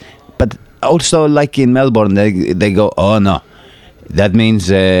nice, but also like in Melbourne, they go, oh no, that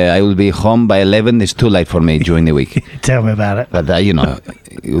means I will be home by 11. It's too late for me during the week. Tell me about it. But you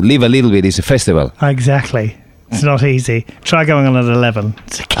live a little bit. It's a festival. Exactly. It's not easy. Try going on at 11.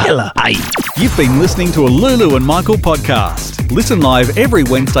 It's a killer. You've been listening to a Lulu and Michael podcast. Listen live every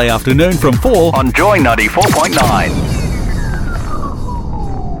Wednesday afternoon from 4 on Joy 94.9.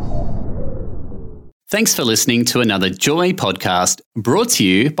 Thanks for listening to another Joy podcast brought to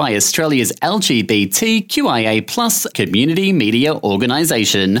you by Australia's LGBTQIA+ community media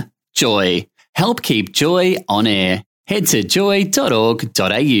organisation, Joy. Help keep Joy on air. Head to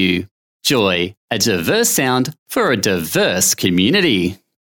joy.org.au. Joy, a diverse sound for a diverse community.